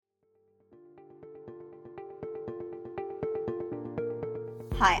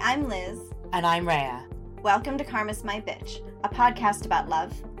Hi, I'm Liz. And I'm Rhea. Welcome to Karma's My Bitch, a podcast about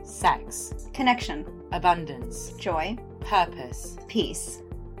love, sex, connection, abundance, joy, purpose, peace,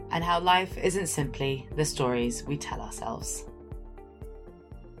 and how life isn't simply the stories we tell ourselves.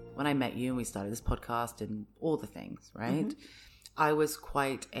 When I met you and we started this podcast and all the things, right? Mm-hmm. I was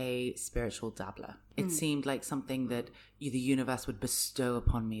quite a spiritual dabbler. It seemed like something that the universe would bestow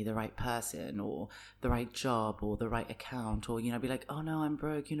upon me, the right person or the right job or the right account, or, be like, oh no, I'm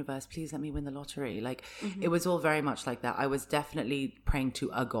broke, universe, please let me win the lottery. Like, it was all very much like that. I was definitely praying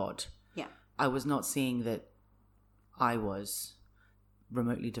to a god. Yeah. I was not seeing that I was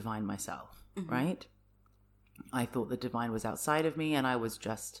remotely divine myself, right? I thought the divine was outside of me and I was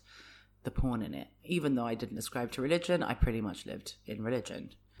just the pawn in it. Even though I didn't ascribe to religion, I pretty much lived in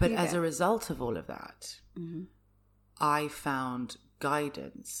religion. But as a result of all of that, I found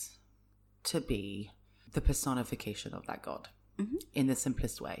guidance to be the personification of that God in the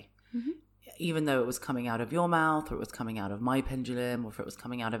simplest way. Even though it was coming out of your mouth, or it was coming out of my pendulum, or if it was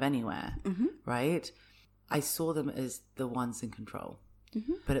coming out of anywhere, right? I saw them as the ones in control.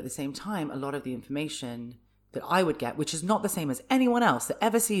 But at the same time, a lot of the information that I would get, which is not the same as anyone else that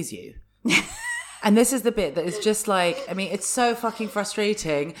ever sees you. And this is the bit that is just like, it's so fucking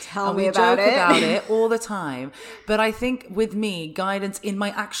frustrating. Tell me about it. We joke about it all the time. But I think with me, guidance in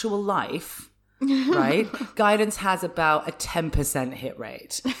my actual life, right? Guidance has about a 10% hit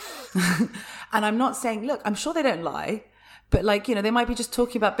rate. And I'm not saying, look, I'm sure they don't lie. But they might be just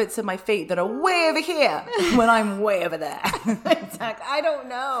talking about bits of my feet that are way over here when I'm way over there. Exactly. I don't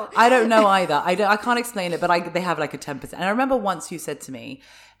know. I don't know either. I can't explain it, but they have like a 10%. And I remember once you said to me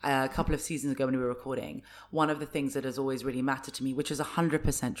a couple of seasons ago when we were recording, one of the things that has always really mattered to me, which is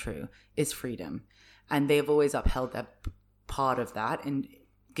 100% true, is freedom. And they've always upheld their part of that and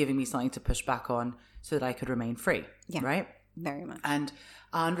giving me something to push back on so that I could remain free. Yeah, right? Very much. And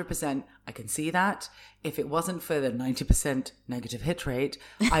 100%, I can see that. If it wasn't for the 90% negative hit rate,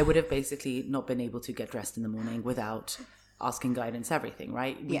 I would have basically not been able to get dressed in the morning without asking guidance, everything,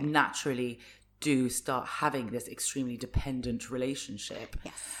 right? We naturally do start having this extremely dependent relationship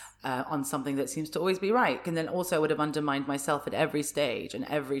on something that seems to always be right. And then also I would have undermined myself at every stage and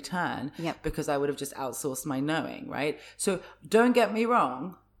every turn because I would have just outsourced my knowing, right? So don't get me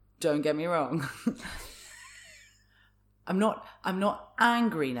wrong. I'm not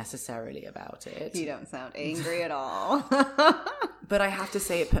angry necessarily about it. You don't sound angry at all. But I have to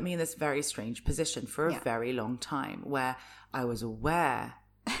say it put me in this very strange position for a very long time where I was aware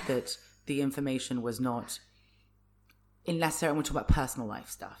that the information was not, unless we're talking about personal life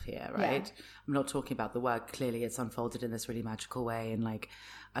stuff here, right? Yeah. I'm not talking about the work. Clearly it's unfolded in this really magical way. And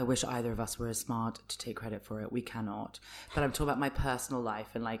I wish either of us were as smart to take credit for it. We cannot. But I'm talking about my personal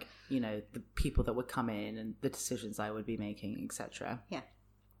life and the people that would come in and the decisions I would be making, etc. Yeah.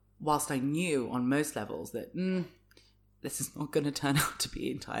 Whilst I knew on most levels that this is not going to turn out to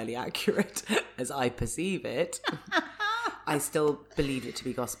be entirely accurate as I perceive it, I still believed it to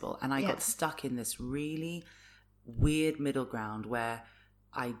be gospel. And I got stuck in this really weird middle ground where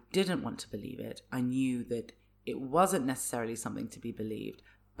I didn't want to believe it. I knew that it wasn't necessarily something to be believed,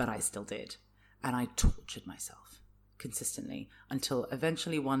 but I still did. And I tortured myself consistently until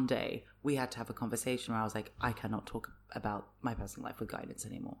eventually one day we had to have a conversation where I was like, I cannot talk about my personal life with guidance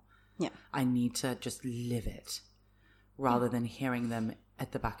anymore. Yeah. I need to just live it rather than hearing them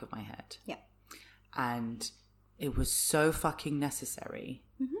at the back of my head. Yeah. And it was so fucking necessary.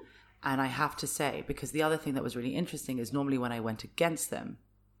 And I have to say, because the other thing that was really interesting is normally when I went against them,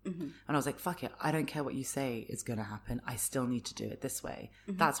 and I was like, fuck it, I don't care what you say is going to happen. I still need to do it this way.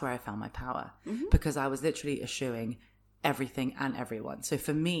 That's where I found my power. Because I was literally eschewing everything and everyone. So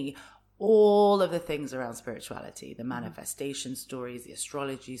for me, all of the things around spirituality, the manifestation stories, the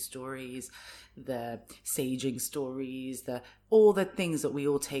astrology stories, the saging stories, all the things that we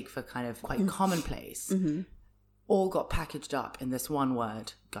all take for kind of quite commonplace, all got packaged up in this one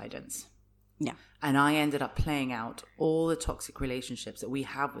word, guidance. Yeah. And I ended up playing out all the toxic relationships that we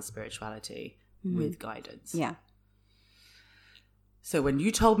have with spirituality with guidance. Yeah. So when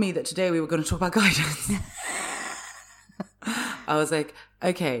you told me that today we were going to talk about guidance, I was like,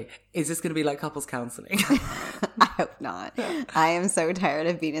 okay, is this going to be like couples counseling? I hope not. I am so tired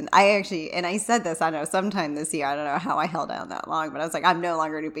of being in. I said this, I don't know, sometime this year. I don't know how I held out that long, but I was like, I'm no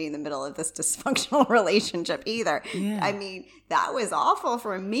longer going to be in the middle of this dysfunctional relationship either. Yeah. That was awful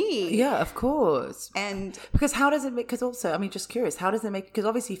for me. Yeah, of course. And because how does it make, because also, just curious, how does it make, because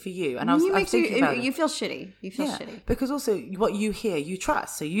obviously for you, and I was thinking about it. You feel shitty. You feel shitty. Because also what you hear, you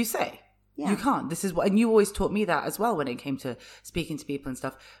trust. So you say. You can't. This is what, and you always taught me that as well when it came to speaking to people and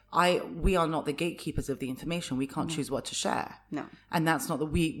stuff. We are not the gatekeepers of the information. We can't choose what to share. No. And that's not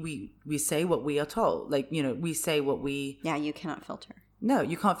we say what we are told. Like, we say what we. Yeah, you cannot filter. No,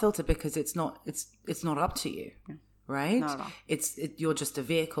 you can't filter because it's not up to you. No. Right? Not at all. You're just a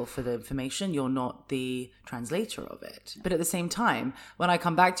vehicle for the information. You're not the translator of it. But at the same time, when I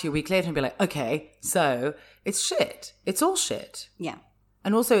come back to you a week later and be like, okay, so it's shit. It's all shit. Yeah.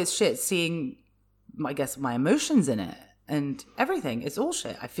 And also it's shit seeing, I guess, my emotions in it and everything. It's all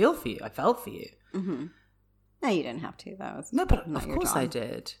shit. I feel for you. I felt for you. Mm-hmm. No, you didn't have to. That was no, but of course I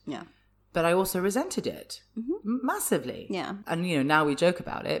did. Yeah. But I also resented it massively. Yeah. And, now we joke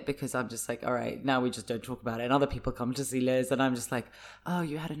about it because I'm just like, all right, now we just don't talk about it. And other people come to see Liz and I'm just like, oh,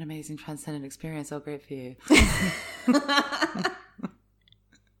 you had an amazing transcendent experience. Oh, great for you.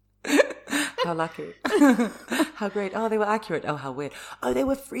 How lucky. How great. Oh, they were accurate. Oh, how weird. Oh, they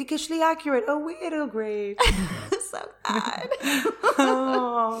were freakishly accurate. Oh, weird. Oh, great. So glad.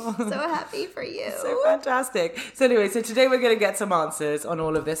 Oh. So happy for you. So fantastic. So anyway, today we're going to get some answers on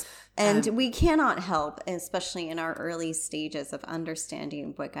all of this. And we cannot help, especially in our early stages of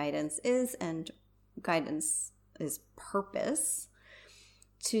understanding what guidance is and guidance is purpose,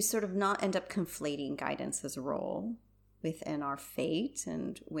 to sort of not end up conflating guidance's role within our fate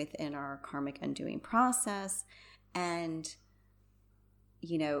and within our karmic undoing process and,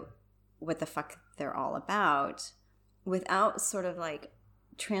 what the fuck they're all about, without sort of like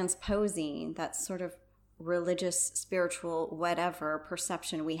transposing that sort of religious, spiritual, whatever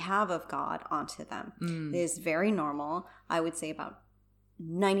perception we have of God onto them. It is very normal. I would say about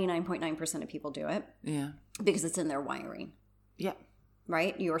 99.9% of people do it. Yeah. Because it's in their wiring. Yeah.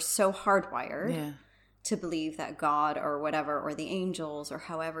 Right? You are so hardwired to believe that God or whatever, or the angels or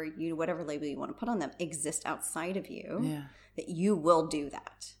however whatever label you want to put on them exist outside of you. Yeah. That you will do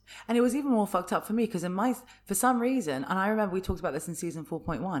that. And it was even more fucked up for me because for some reason, and I remember we talked about this in season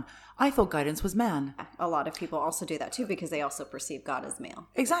 4.1, I thought guidance was man. A lot of people also do that too because they also perceive God as male.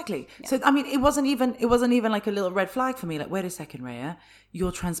 Exactly. Yeah. So, I mean, it wasn't even like a little red flag for me. Like, wait a second, Rhea,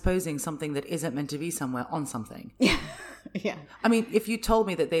 you're transposing something that isn't meant to be somewhere on something. Yeah. Yeah. I mean, if you told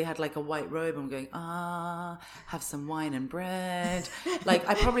me that they had like a white robe and going, have some wine and bread, like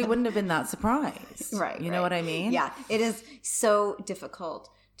I probably wouldn't have been that surprised. Right. You know what I mean? Yeah. It is so difficult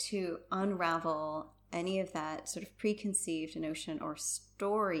to unravel any of that sort of preconceived notion or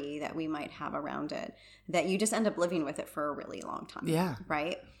story that we might have around it, that you just end up living with it for a really long time. Yeah.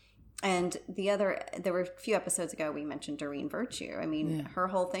 Right? And there were a few episodes ago we mentioned Doreen Virtue. I mean, her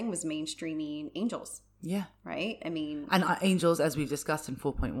whole thing was mainstreaming angels. Yeah. Right? I mean... And angels, as we've discussed in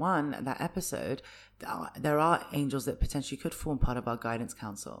 4.1, that episode, there are angels that potentially could form part of our guidance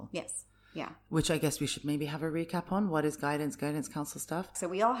council. Yes. Yeah. Which I guess we should maybe have a recap on. What is guidance council stuff? So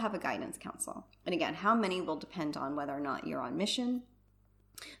we all have a guidance council. And again, how many will depend on whether or not you're on mission.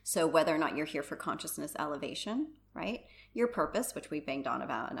 So whether or not you're here for consciousness elevation, right? Your purpose, which we banged on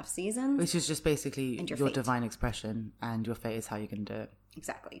about enough seasons. Which is just basically your divine expression, and your fate is how you can do it.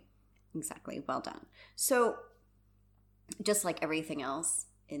 Exactly. Exactly. Well done. So just like everything else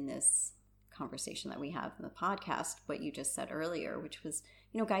in this conversation that we have in the podcast, what you just said earlier, which was,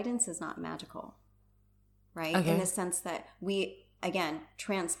 guidance is not magical, right? Okay. In the sense that we, again,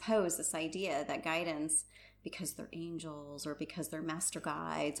 transpose this idea that guidance, because they're angels or because they're master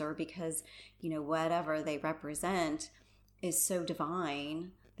guides or because, whatever they represent is so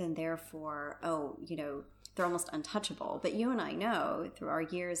divine, then therefore, they're almost untouchable. But you and I know through our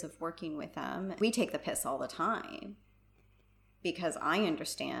years of working with them, we take the piss all the time because I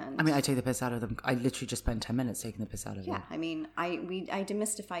understand. I mean, I take the piss out of them. I literally just spent 10 minutes taking the piss out of them. Yeah, I mean, I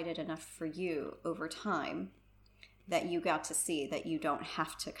demystified it enough for you over time that you got to see that you don't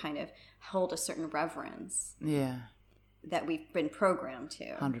have to kind of hold a certain reverence. Yeah. That we've been programmed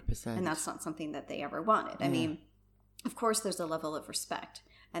to. 100%. And that's not something that they ever wanted. I mean, of course, there's a level of respect,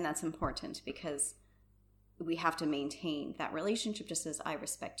 and that's important because we have to maintain that relationship just as I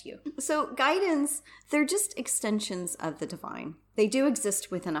respect you. So guidance, they're just extensions of the divine. They do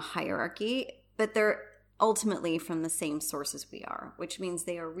exist within a hierarchy, but they're ultimately from the same source as we are, which means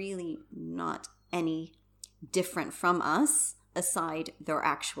they are really not any different from us aside their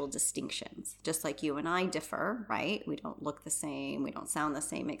actual distinctions. Just like you and I differ, right? We don't look the same, we don't sound the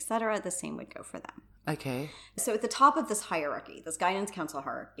same, etc. The same would go for them. Okay. So at the top of this hierarchy, this guidance council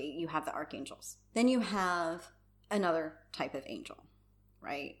hierarchy, you have the archangels. Then you have another type of angel,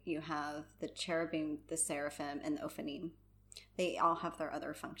 right? You have the cherubim, the seraphim, and the ophanim. They all have their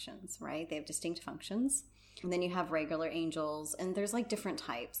other functions, right? They have distinct functions. And then you have regular angels, and there's like different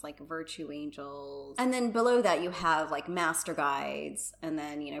types, like virtue angels. And then below that, you have like master guides. And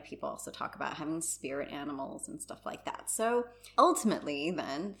then, you know, people also talk about having spirit animals and stuff like that. So ultimately,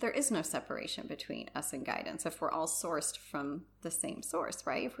 then, there is no separation between us and guidance if we're all sourced from the same source,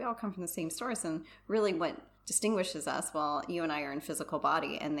 right? If we all come from the same source, and really what distinguishes us, well, you and I are in physical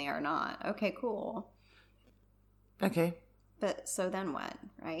body and they are not. Okay, cool. Okay. But so then what,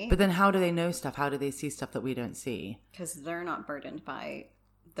 right? But then how do they know stuff? How do they see stuff that we don't see? Because they're not burdened by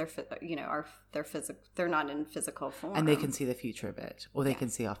their, you know, their physical. They're not in physical form, and they can see the future a bit, or they can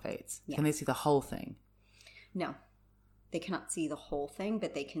see our fates. Yeah. Can they see the whole thing? No, they cannot see the whole thing,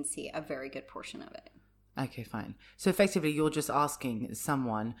 but they can see a very good portion of it. Okay, fine. So effectively, you're just asking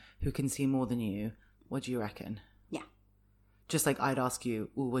someone who can see more than you, what do you reckon? Yeah. Just like I'd ask you,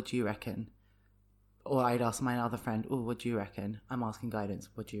 "Ooh, what do you reckon?" Or I'd ask my other friend, "Oh, what do you reckon?" I'm asking guidance.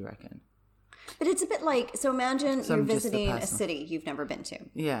 What do you reckon? But it's a bit like, so imagine So you're I'm just the visiting a person. city you've never been to.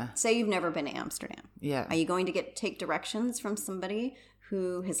 Yeah. Say you've never been to Amsterdam. Yeah. Are you going to take directions from somebody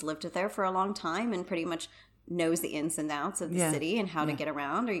who has lived there for a long time and pretty much knows the ins and outs of the Yeah. city and how to get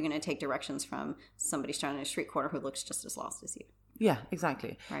around? Or are you going to take directions from somebody standing in a street corner who looks just as lost as you? Yeah,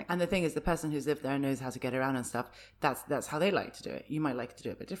 exactly. Right. And the thing is, the person who's lived there and knows how to get around and stuff, that's how they like to do it. You might like to do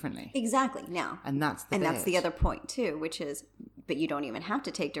it a bit differently. Exactly. Now, And that's the that's the bit. other point too, which is, but you don't even have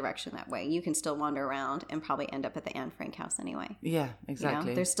to take direction that way. You can still wander around and probably end up at the Anne Frank house anyway. Yeah, You know,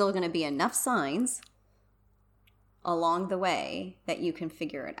 exactly. there's still going to be enough signs along the way that you can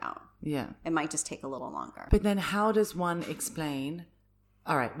figure it out. Yeah. It might just take a little longer. But then how does one explain?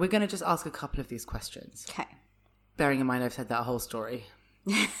 All right, we're going to just ask a couple of these questions. Okay. Bearing in mind I've said that whole story.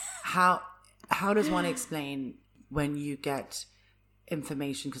 How does one explain when you get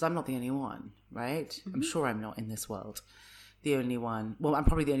information? Because I'm not the only one, right? Mm-hmm. I'm sure I'm not in this world the only one. Well, I'm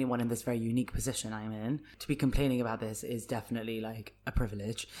probably the only one in this very unique position I'm in. To be complaining about this is definitely like a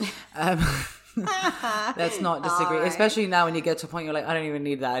privilege. Let's not disagree. All right. Especially now when you get to a point you're like, I don't even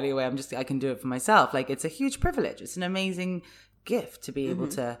need that anyway. I can do it for myself. Like, it's a huge privilege. It's an amazing gift to be able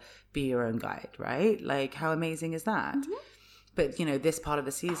to be your own guide, right? Like, how amazing is that? But, you know, this part of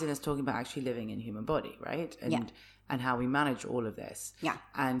the season is talking about actually living in human body, right? And how we manage all of this. Yeah.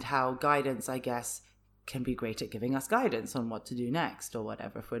 And how guidance, I guess, can be great at giving us guidance on what to do next or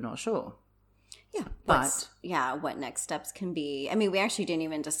whatever if we're not sure. Yeah. But what next steps can be. I mean, we actually didn't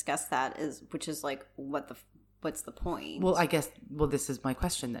even discuss that, which is like, what's the point? well, this is my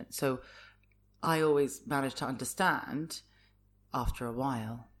question then. So I always manage to understand after a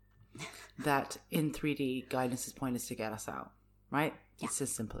while that in 3D, guidance's point is to get us out, right? Yeah. It's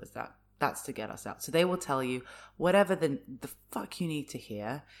as simple as that. That's to get us out. So they will tell you whatever the fuck you need to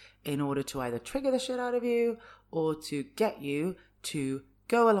hear in order to either trigger the shit out of you or to get you to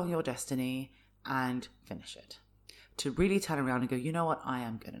go along your destiny and finish it. To really turn around and go, you know what, I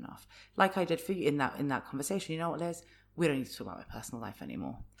am good enough. Like I did for you in that conversation. You know what, Liz? We don't need to talk about my personal life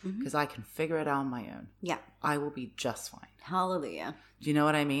anymore because I can figure it out on my own. Yeah. I will be just fine. Hallelujah. Do you know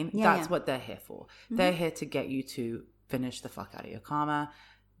what I mean? Yeah, That's what they're here for. They're here to get you to finish the fuck out of your karma,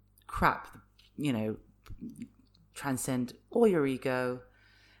 transcend all your ego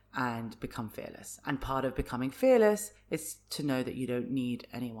and become fearless. And part of becoming fearless is to know that you don't need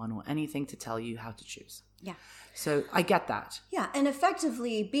anyone or anything to tell you how to choose. Yeah. So I get that. Yeah. And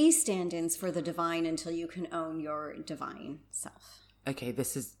effectively be stand-ins for the divine until you can own your divine self. Okay,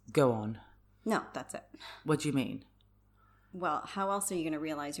 go on. No, that's it. What do you mean? Well, how else are you going to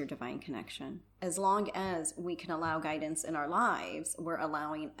realize your divine connection? As long as we can allow guidance in our lives, we're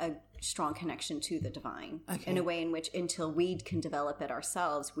allowing a strong connection to the divine in a way in which until we can develop it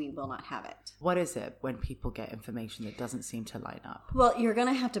ourselves, we will not have it. What is it when people get information that doesn't seem to line up? Well, you're going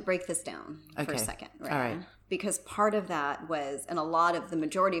to have to break this down for Okay. a second. Right? All right. Because part of that was, and the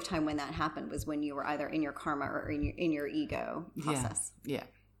majority of time when that happened was when you were either in your karma or in your ego process. Yeah.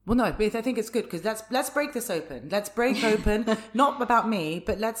 Well, no, but I think it's good because let's break this open. Let's break open, not about me,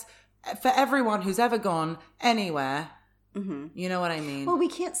 but for everyone who's ever gone anywhere. Mm-hmm. You know what I mean? Well, we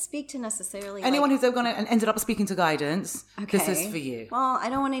can't speak to necessarily anyone who's ever gone and ended up speaking to guidance. Okay. This is for you. Well, I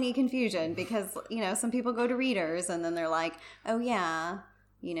don't want any confusion because, some people go to readers and then they're like, oh yeah,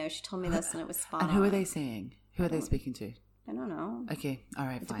 she told me this and it was spot on. And who are they seeing? Who are they speaking to? I don't know. Okay, all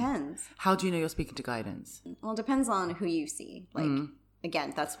right, fine. Depends. How do you know you're speaking to guidance? Well, it depends on who you see.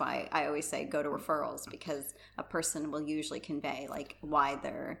 Again, that's why I always say go to referrals because a person will usually convey why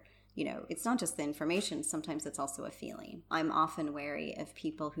they're, it's not just the information. Sometimes it's also a feeling. I'm often wary of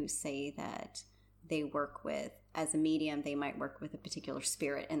people who say that they work with, as a medium, they might work with a particular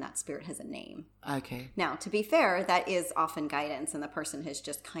spirit, and that spirit has a name. Okay. Now, to be fair, that is often guidance, and the person has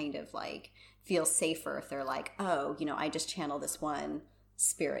just kind of like feels safer if they're like, oh, I just channel this one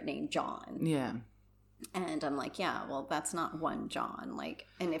spirit named John. Yeah. And I'm like, yeah, well, that's not one John. Like,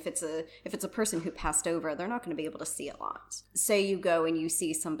 and if it's a person who passed over, they're not going to be able to see a lot. Say you go and you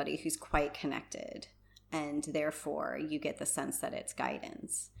see somebody who's quite connected, and therefore you get the sense that it's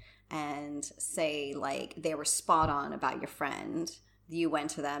guidance. And say like they were spot on about your friend. You went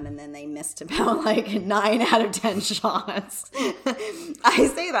to them and then they missed about like 9 out of 10 shots. I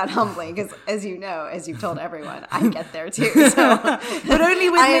say that humbly because, as you know, as you've told everyone, I get there too. So. But only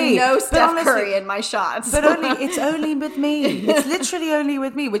with me. I am no Steph Curry in my shots. But it's only with me. It's literally only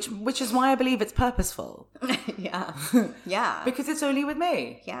with me, which is why I believe it's purposeful. Yeah. Yeah. Because it's only with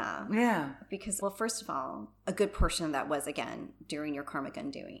me. Yeah. Yeah. Because, well, first of all, a good portion of that was, again, during your karmic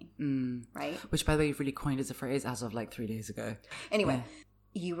undoing. Right? Which, by the way, you've really coined as a phrase as of like 3 days ago. Anyway. Yeah.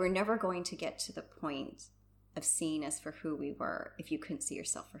 You were never going to get to the point of seeing us for who we were if you couldn't see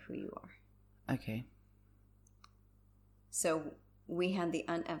yourself for who you are. Okay. So we had the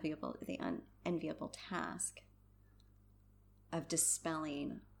unenviable task of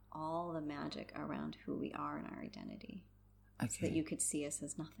dispelling all the magic around who we are and our identity. Okay. So that you could see us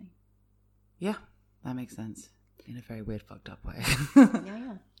as nothing. Yeah, that makes sense. In a very weird, fucked up way.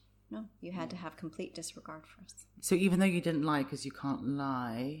 Yeah. No, you had to have complete disregard for us. So even though you didn't lie because you can't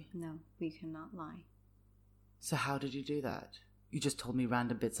lie... No, we cannot lie. So how did you do that? You just told me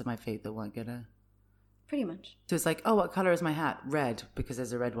random bits of my fate that weren't gonna... Pretty much. So it's like, oh, what colour is my hat? Red, because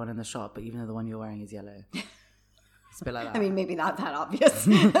there's a red one in the shop, but even though the one you're wearing is yellow. It's a bit like that. I mean, maybe not that obvious.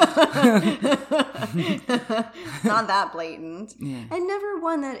 Not that blatant. Yeah. And never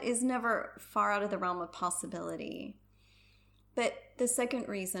one that is never far out of the realm of possibility. But the second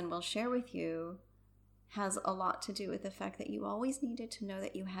reason we'll share with you has a lot to do with the fact that you always needed to know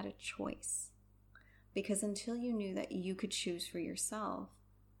that you had a choice. Because until you knew that you could choose for yourself,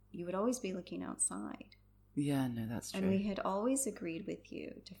 you would always be looking outside. Yeah, no, that's true. And we had always agreed with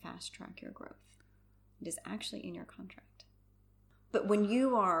you to fast track your growth. It is actually in your contract. But when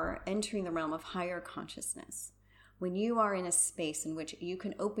you are entering the realm of higher consciousness, when you are in a space in which you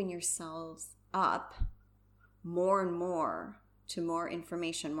can open yourselves up more and more to more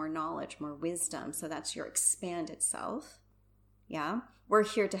information, more knowledge, more wisdom. So that's your expanded self. Yeah. We're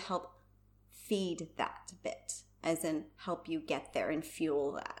here to help feed that bit, as in help you get there and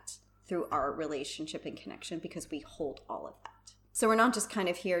fuel that through our relationship and connection, because we hold all of that. So we're not just kind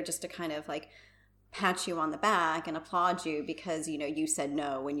of here just to kind of like pat you on the back and applaud you because, you said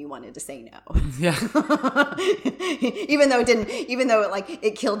no when you wanted to say no. Yeah. even though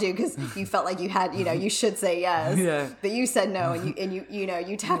it killed you because you felt like you had, you should say yes. Yeah. But you said no and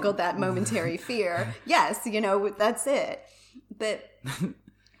you tackled that momentary fear. Yes, that's it. But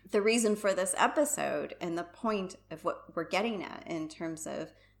the reason for this episode and the point of what we're getting at in terms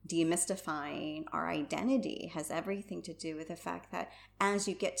of demystifying our identity has everything to do with the fact that as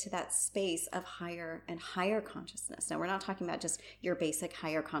you get to that space of higher and higher consciousness, now we're not talking about just your basic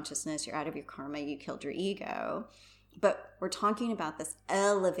higher consciousness, you're out of your karma, you killed your ego, but we're talking about this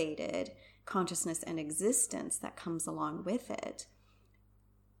elevated consciousness and existence that comes along with it.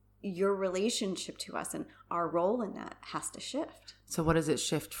 Your relationship to us and our role in that has to shift. So what does it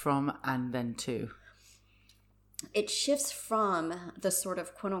shift from and then to? It shifts from the sort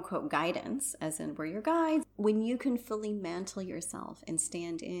of quote-unquote guidance, as in we're your guides. When you can fully mantle yourself and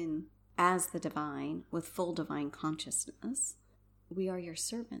stand in as the divine with full divine consciousness, we are your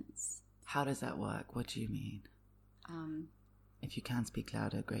servants. How does that work? What do you mean? If you can speak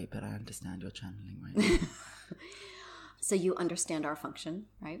louder, great, but I understand your channeling right now. So you understand our function,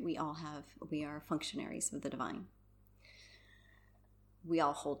 right? We are functionaries of the divine. We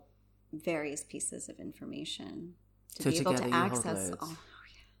all hold various pieces of information to be able to access all.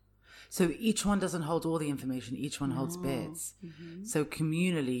 So each one doesn't hold all the information, each one holds bits. Mm-hmm. So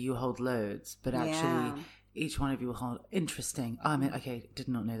communally you hold loads, but actually each one of you will hold interesting. Oh, I mean, okay, did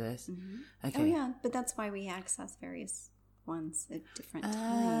not know this. Mm-hmm. Okay. Oh yeah, but that's why we access various ones at different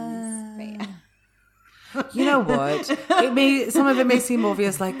times. Right? You know what? Some of it may seem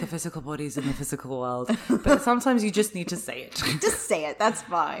obvious, like the physical bodies in the physical world, but sometimes you just need to say it. Just say it. That's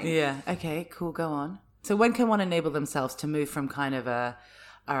fine. Yeah. Okay. Cool. Go on. So when can one enable themselves to move from kind of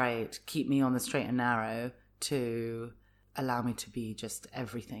all right, keep me on the straight and narrow, to allow me to be just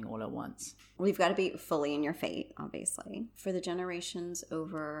everything all at once? We've got to be fully in your fate, obviously. For the generations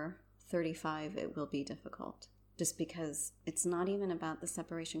over 35, it will be difficult. Just because it's not even about the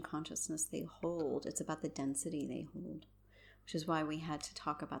separation consciousness they hold. It's about the density they hold. which is why we had to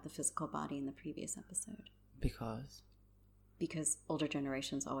talk about the physical body in the previous episode. Because older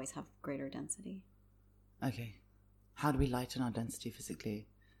generations always have greater density. Okay. How do we lighten our density physically?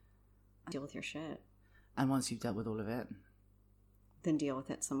 Deal with your shit. And once you've dealt with all of it? Then deal with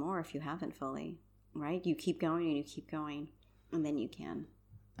it some more if you haven't fully, right? You keep going and you keep going, and then you can.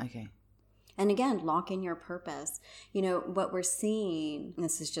 Okay. And again, lock in your purpose. You know, what we're seeing,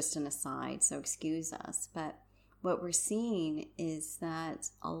 this is just an aside, so excuse us, but what we're seeing is that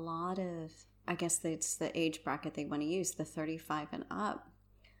a lot of, I guess it's the age bracket they want to use, the 35 and up,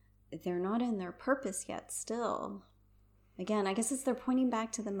 they're not in their purpose yet still. Again, I guess they're pointing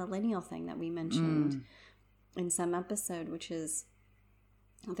back to the millennial thing that we mentioned in some episode, which is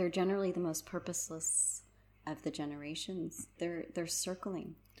they're generally the most purposeless of the generations. They're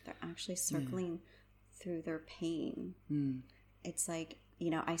circling. They're actually circling through their pain. It's like,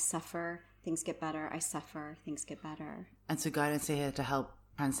 you know, I suffer, things get better. I suffer, things get better. And so guidance are here to help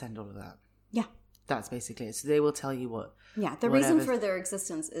transcend all of that. Yeah. That's basically it. So they will tell you what. Yeah, the reason for their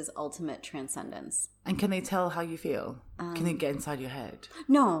existence is ultimate transcendence. And can they tell how you feel? Can they get inside your head?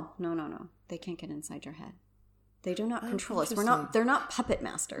 No. They can't get inside your head. They do not control us. They're not puppet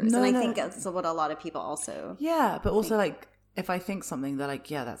masters. And I think that's what a lot of people also but also like, if I think something, they're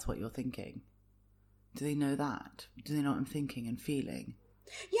like, yeah, that's what you're thinking. Do they know that? Do they know what I'm thinking and feeling?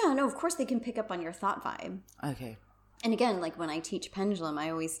 Yeah, no, of course they can pick up on your thought vibe. Okay. And again, like when I teach pendulum, I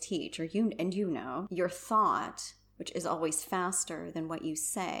always teach, your thought, which is always faster than what you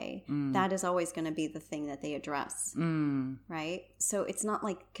say, that is always going to be the thing that they address, right? So it's not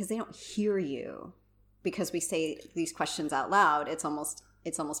like, because they don't hear you, because we say these questions out loud, it's almost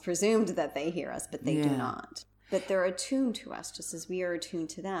presumed that they hear us, but they do not. But they're attuned to us just as we are attuned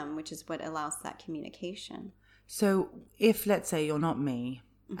to them, which is what allows that communication. So if, let's say, you're not me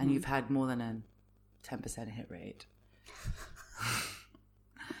and you've had more than a 10% hit rate,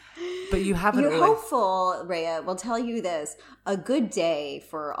 but you haven't You're hopeful, Rhea, will tell you this. A good day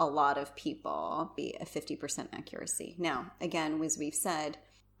for a lot of people be a 50% accuracy. Now, again, as we've said,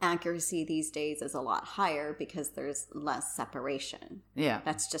 accuracy these days is a lot higher because there's less separation. Yeah.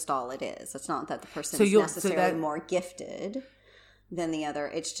 That's just all it is. It's not that the person is necessarily more gifted than the other.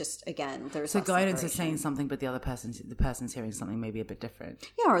 It's just, again, there's less guidance separation. Is saying something, but the person's hearing something maybe a bit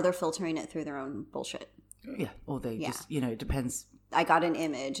different. Yeah, or they're filtering it through their own bullshit. Yeah, or they just, it depends. I got an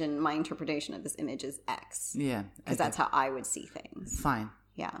image and my interpretation of this image is X. Yeah. Because that's how I would see things. Fine.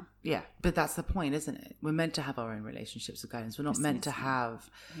 Yeah. Yeah. But that's the point, isn't it? We're meant to have our own relationships with guidance. We're not meant to have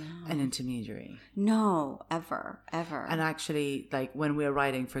an intermediary. No, ever. And actually, like when we're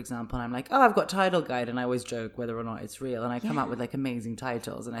writing, for example, I'm like, oh, I've got title guide. And I always joke whether or not it's real. And I come up with like amazing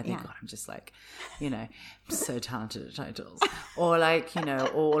titles. And I think, God, I'm just like, I'm so talented at titles. Or like, or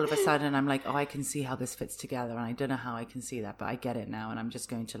all of a sudden I'm like, oh, I can see how this fits together. And I don't know how I can see that, but I get it now. And I'm just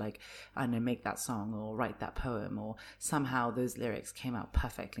going to like, I don't know, make that song or write that poem, or somehow those lyrics came out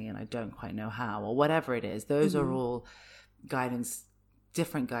perfectly and I don't quite know how, or whatever it is. Those are all guidance,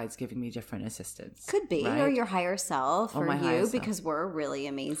 different guides giving me different assistance. Could be, right? Or your higher self, or you, because we're really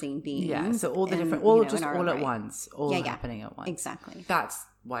amazing beings. Yeah, so all the different, all just all at once, all happening at once. Exactly. That's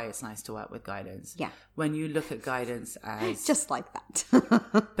why it's nice to work with guidance. Yeah. When you look at guidance as... just like that.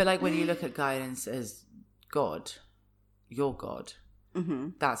 But like when you look at guidance as God, your God,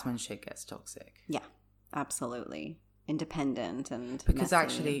 that's when shit gets toxic. Yeah, absolutely. Independent and because messy.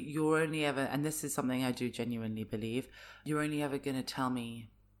 Actually you're only ever, and this is something I do genuinely believe, you're only ever going to tell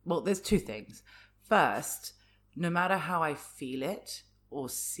me, well, there's two things. First, no matter how I feel it or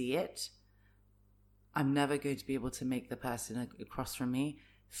see it, I'm never going to be able to make the person across from me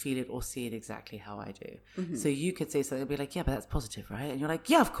feel it or see it exactly how I do. So you could say something and be like, yeah, but that's positive, right? And you're like,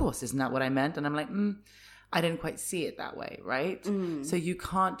 yeah, of course, isn't that what I meant? And I'm like, I didn't quite see it that way, right? So you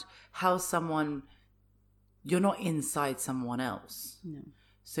can't, you're not inside someone else. No.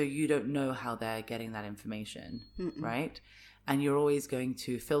 So you don't know how they're getting that information, right? And you're always going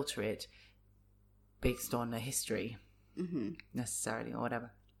to filter it based on a history, necessarily, or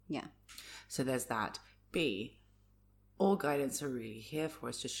whatever. Yeah. So there's that. B, all guidance are really here for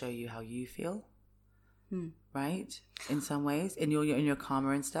us to show you how you feel, right? In some ways, in your karma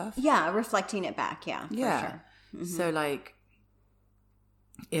and stuff. Yeah, reflecting it back, for sure. So like,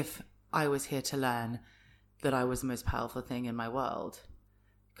 if I was here to learn that I was the most powerful thing in my world,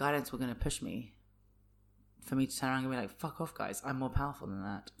 guidance were going to push me for me to turn around and be like, fuck off, guys. I'm more powerful than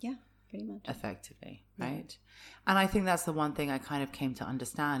that. Yeah, pretty much. Effectively, right? And I think that's the one thing I kind of came to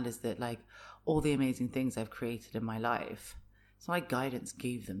understand is that like all the amazing things I've created in my life, it's not like guidance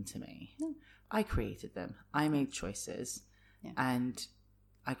gave them to me. No. I created them. I made choices and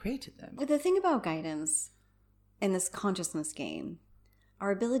I created them. But the thing about guidance in this consciousness game,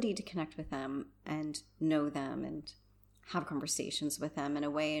 our ability to connect with them and know them and have conversations with them in a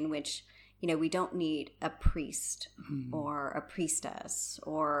way in which, we don't need a priest or a priestess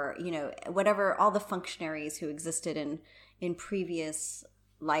or, whatever, all the functionaries who existed in previous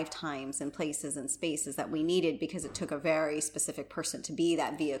lifetimes and places and spaces that we needed because it took a very specific person to be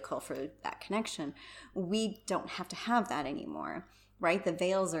that vehicle for that connection. We don't have to have that anymore, right? The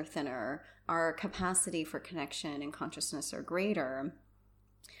veils are thinner. Our capacity for connection and consciousness are greater,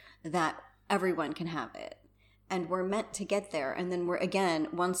 that everyone can have it. And we're meant to get there. And then we're, again,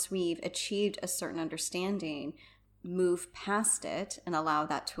 once we've achieved a certain understanding, move past it and allow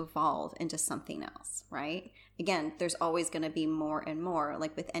that to evolve into something else, right? Again, there's always going to be more and more.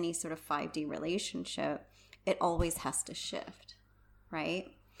 Like with any sort of 5D relationship, it always has to shift,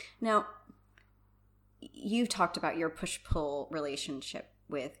 right? Now, you've talked about your push-pull relationship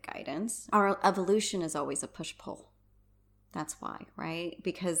with guidance. Our evolution is always a push-pull. That's why, right?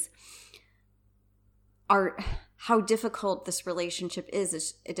 Because how difficult this relationship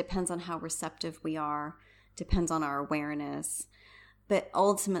is it depends on how receptive we are, depends on our awareness. But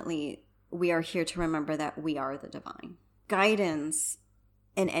ultimately, we are here to remember that we are the divine. Guidance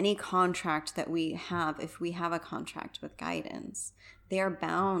in any contract that we have, if we have a contract with guidance, they are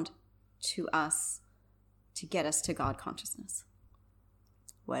bound to us to get us to God consciousness.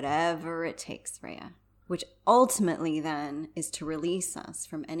 Whatever it takes, Rhea. Which ultimately then is to release us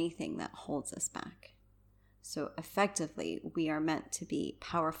from anything that holds us back. So effectively, we are meant to be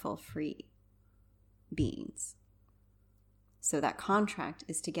powerful, free beings. So that contract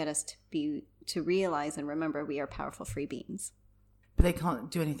is to get us to realize and remember we are powerful, free beings. But they can't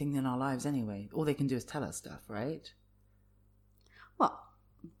do anything in our lives anyway. All they can do is tell us stuff, right? Well,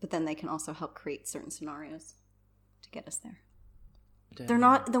 but then they can also help create certain scenarios to get us there. They're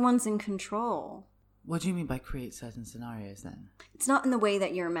not the ones in control. What do you mean by create certain scenarios then? It's not in the way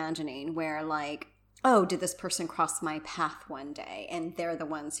that you're imagining where like, oh, did this person cross my path one day and they're the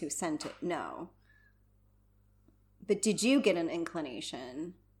ones who sent it? No. But did you get an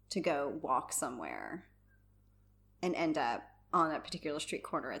inclination to go walk somewhere and end up on a particular street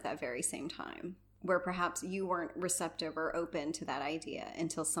corner at that very same time where perhaps you weren't receptive or open to that idea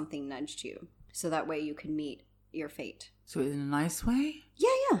until something nudged you so that way you could meet your fate? So in a nice way?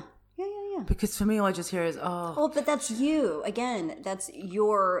 Yeah. Because for me, all I just hear is, oh. Well, but that's you. Again, that's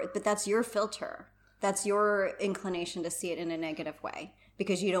your filter. That's your inclination to see it in a negative way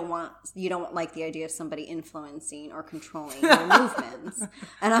because you don't like the idea of somebody influencing or controlling your movements.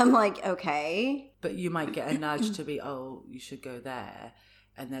 And I'm like, okay. But you might get a nudge to be, oh, you should go there.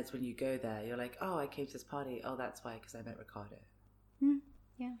 And that's when you go there. You're like, oh, I came to this party. Oh, that's why, because I met Ricardo.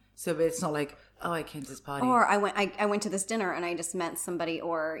 Yeah. So but it's not like, oh, I came to this party. Or I went to this dinner and I just met somebody,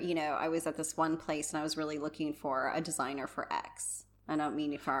 or, I was at this one place and I was really looking for a designer for X. I don't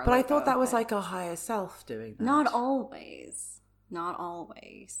mean far. But I thought that was like a higher self doing that. Not always. Not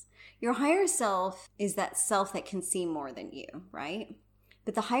always. Your higher self is that self that can see more than you, right?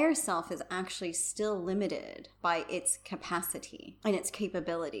 But the higher self is actually still limited by its capacity and its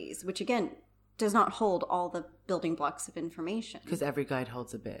capabilities, which again does not hold all the building blocks of information. Because every guide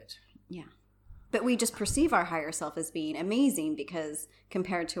holds a bit. Yeah. But we just perceive our higher self as being amazing because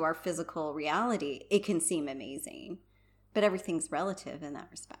compared to our physical reality, it can seem amazing. But everything's relative in that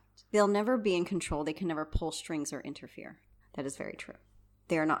respect. They'll never be in control. They can never pull strings or interfere. That is very true.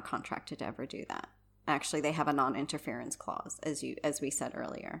 They are not contracted to ever do that. Actually, they have a non-interference clause, as we said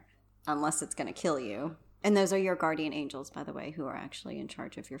earlier, unless it's going to kill you. And those are your guardian angels, by the way, who are actually in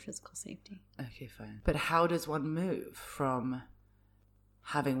charge of your physical safety. Okay, fine. But how does one move from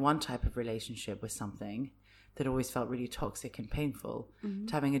having one type of relationship with something that always felt really toxic and painful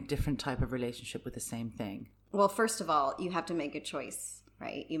to having a different type of relationship with the same thing? Well, first of all, you have to make a choice,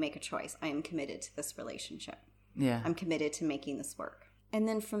 right? You make a choice. I am committed to this relationship. Yeah. I'm committed to making this work. And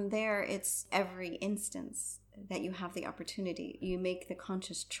then from there, it's every instance that you have the opportunity. You make the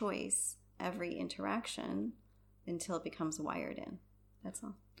conscious choice every interaction until it becomes wired in. That's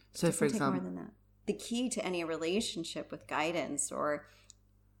all. So, for example, more than that. The key to any relationship with guidance or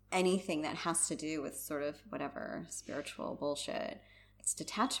anything that has to do with sort of whatever spiritual bullshit, it's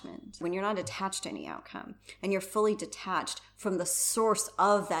detachment. When you're not attached to any outcome and you're fully detached from the source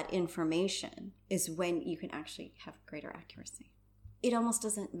of that information is when you can actually have greater accuracy. It almost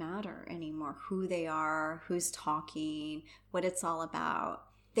doesn't matter anymore who they are, who's talking, what it's all about.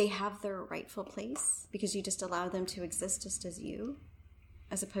 They have their rightful place because you just allow them to exist just as you,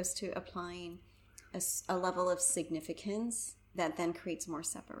 as opposed to applying a level of significance that then creates more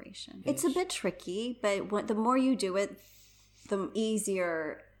separation. It's a bit tricky, but the more you do it, the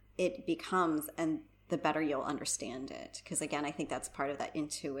easier it becomes, and the better you'll understand it. Because again, I think that's part of that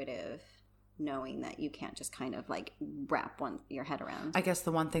intuitive knowing that you can't just kind of like wrap your head around. I guess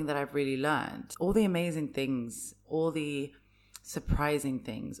the one thing that I've really learned, all the amazing things, all the surprising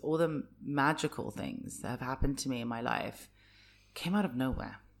things, all the magical things that have happened to me in my life came out of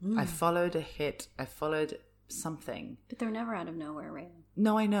nowhere. I followed a hit. I followed something. But they're never out of nowhere, right?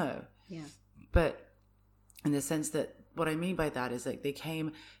 No, I know. Yeah. But in the sense that what I mean by that is like they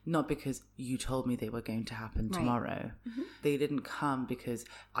came not because you told me they were going to happen tomorrow. Mm-hmm. They didn't come because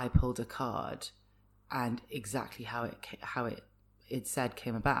I pulled a card and exactly how it said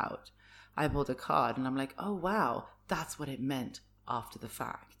came about. I pulled a card and I'm like, oh wow, that's what it meant after the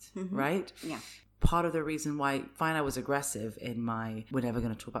fact, right? Yeah. Part of the reason why, fine, I was aggressive in we're never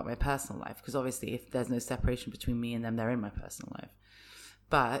going to talk about my personal life, because obviously if there's no separation between me and them, they're in my personal life.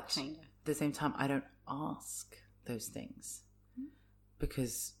 But at the same time, I don't ask those things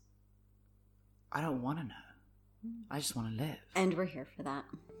because I don't want to know. I just want to live. And we're here for that.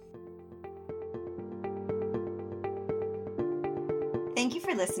 Thank you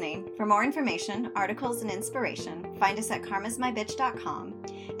for listening. For more information, articles, and inspiration, find us at karmasmybitch.com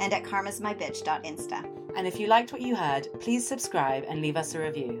and at karmasmybitch.insta. And if you liked what you heard, please subscribe and leave us a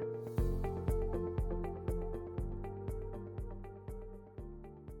review.